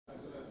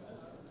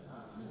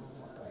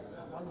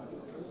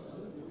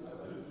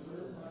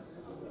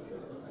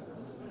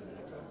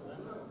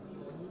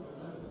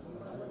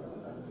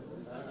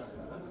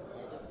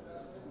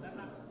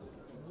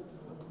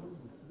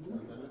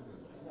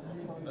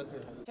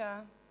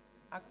Natasha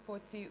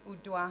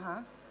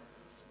Akpoti-Uduaghan,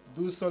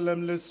 do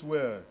solemnly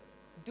swear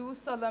do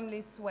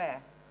solemnly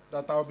swear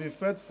that I will be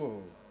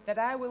faithful that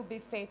I will be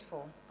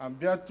faithful and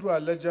bear true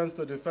allegiance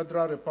to the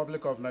Federal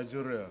Republic of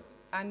Nigeria,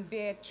 and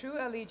bear true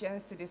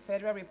allegiance to the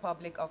Federal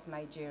Republic of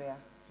Nigeria,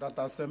 that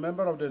as a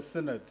member of the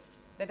Senate,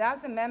 that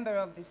as a member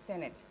of the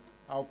Senate,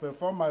 I will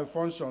perform my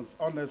functions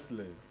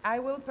honestly, I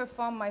will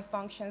perform my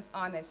functions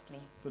honestly,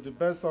 to the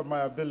best of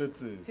my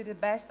ability, to the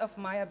best of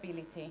my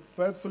ability,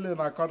 faithfully in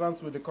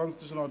accordance with the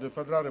Constitution of the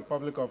Federal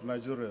Republic of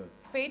Nigeria,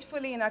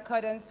 faithfully in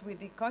accordance with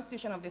the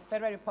Constitution of the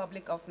Federal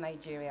Republic of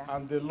Nigeria,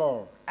 and the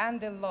law,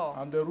 and the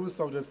law, and the rules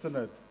of the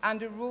Senate, and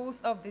the rules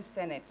of the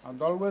Senate,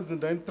 and always in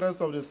the interest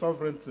of the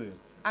sovereignty,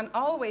 and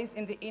always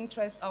in the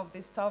interest of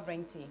the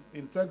sovereignty,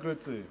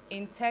 integrity,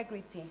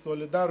 integrity,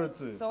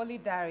 solidarity,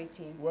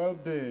 solidarity,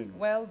 well-being,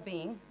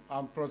 well-being,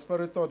 and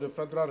prosperity of the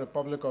Federal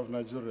Republic of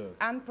Nigeria,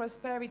 and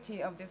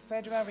prosperity of the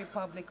Federal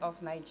Republic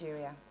of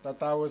Nigeria,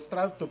 that I will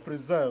strive to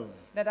preserve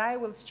that I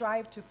will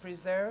strive to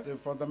preserve the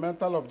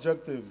fundamental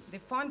objectives the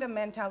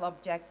fundamental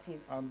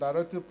objectives and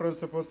directive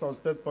principles of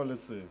state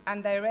policy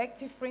and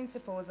directive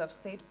principles of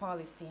state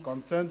policy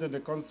contained in the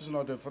Constitution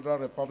of the Federal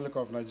Republic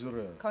of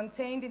Nigeria,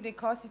 contained in the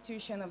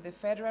Constitution of the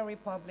Federal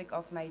Republic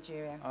of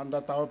Nigeria, and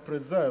that I will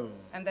preserve,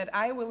 and that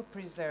I will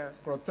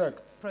preserve,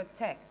 protect,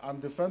 protect,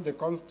 and defend the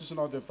Constitution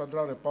of the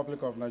Federal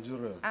Republic of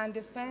Nigeria, and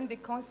defend the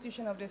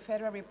Constitution of the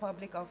Federal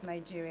Republic of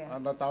Nigeria,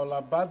 and that I will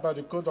abide by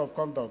the Code of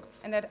Conduct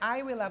and that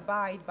I will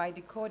abide by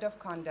the Code of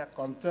Conduct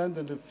contained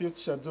in the 5th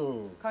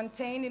schedule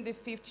contained in the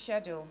 5th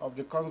schedule of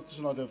the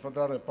Constitution of the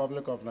Federal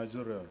Republic of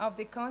Nigeria. of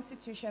the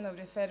Constitution of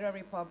the Federal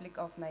Republic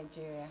of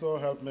Nigeria. So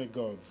help me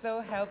God.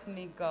 So help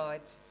me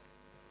God.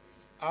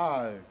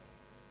 I,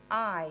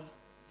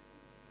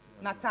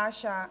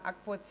 Natasha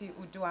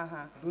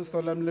Akpoti-Uduaghan, do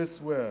solemnly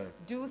swear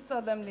do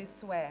solemnly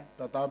swear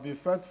that I will be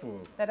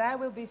faithful that I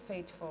will be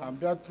faithful and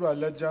bear true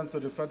allegiance to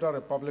the Federal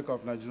Republic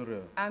of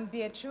Nigeria, and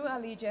bear true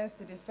allegiance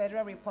to the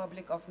Federal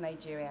Republic of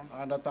Nigeria,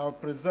 and that I will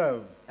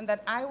preserve, and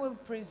that I will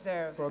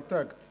preserve,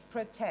 protect,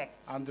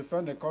 protect, and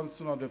defend the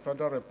Constitution of the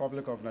Federal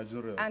Republic of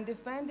Nigeria. and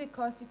defend the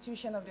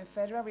Constitution of the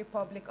Federal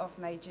Republic of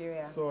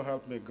Nigeria. So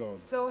help me God.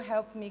 So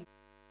help me.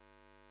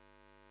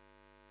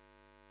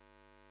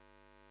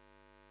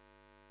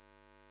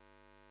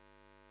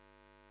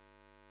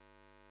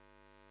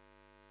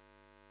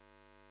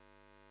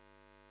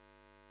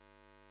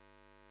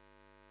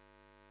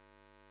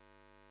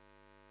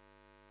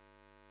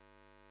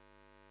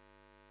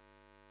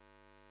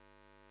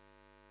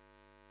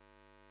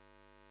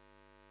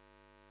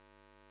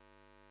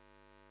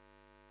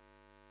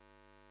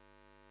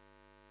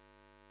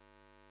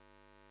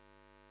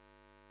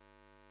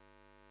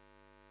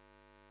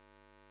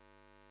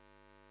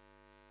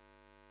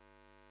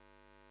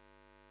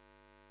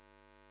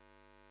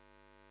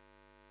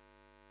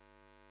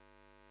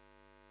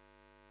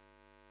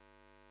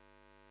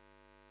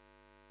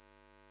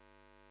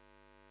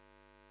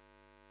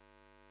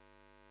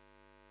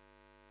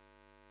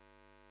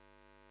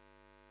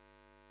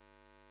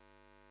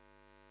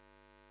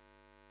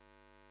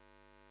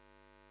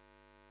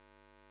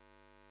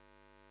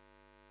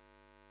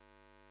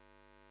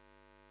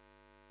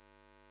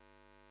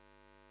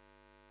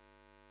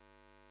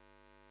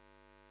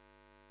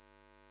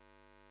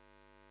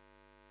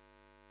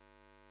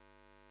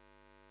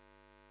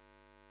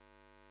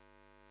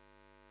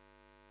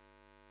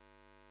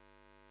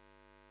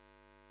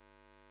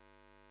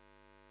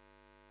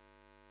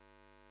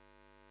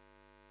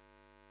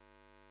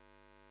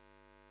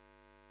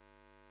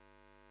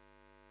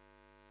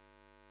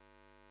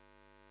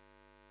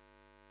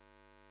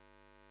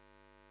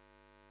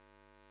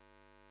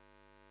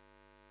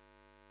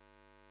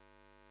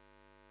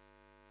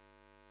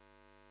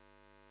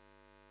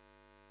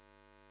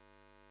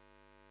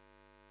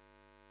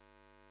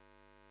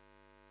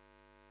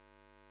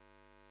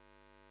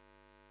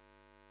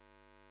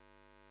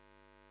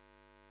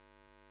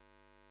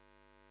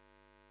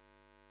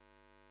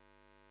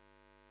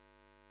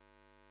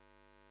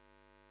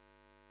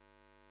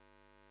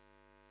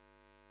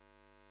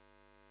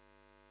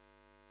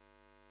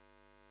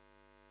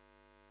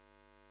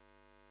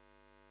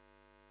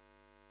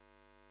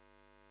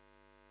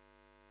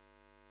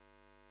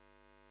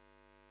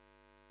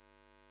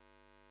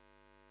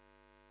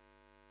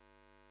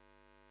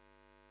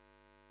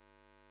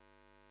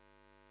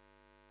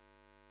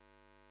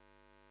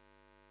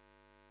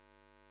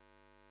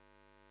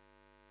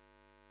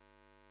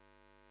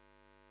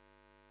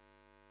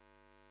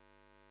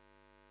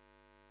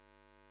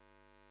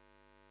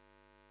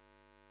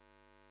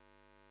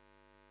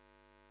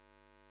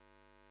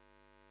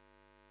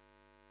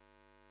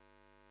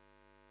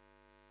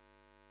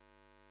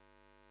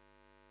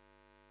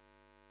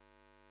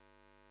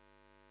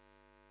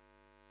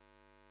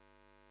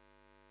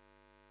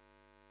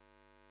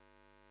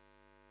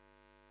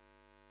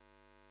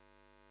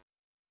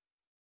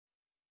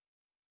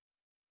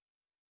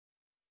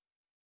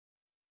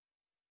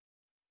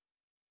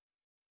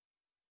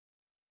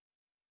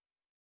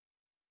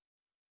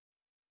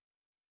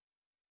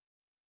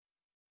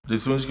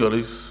 Distinguished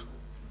colleagues,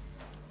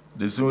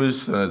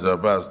 Distinguished Senator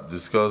Abbas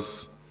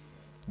discussed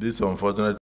this unfortunate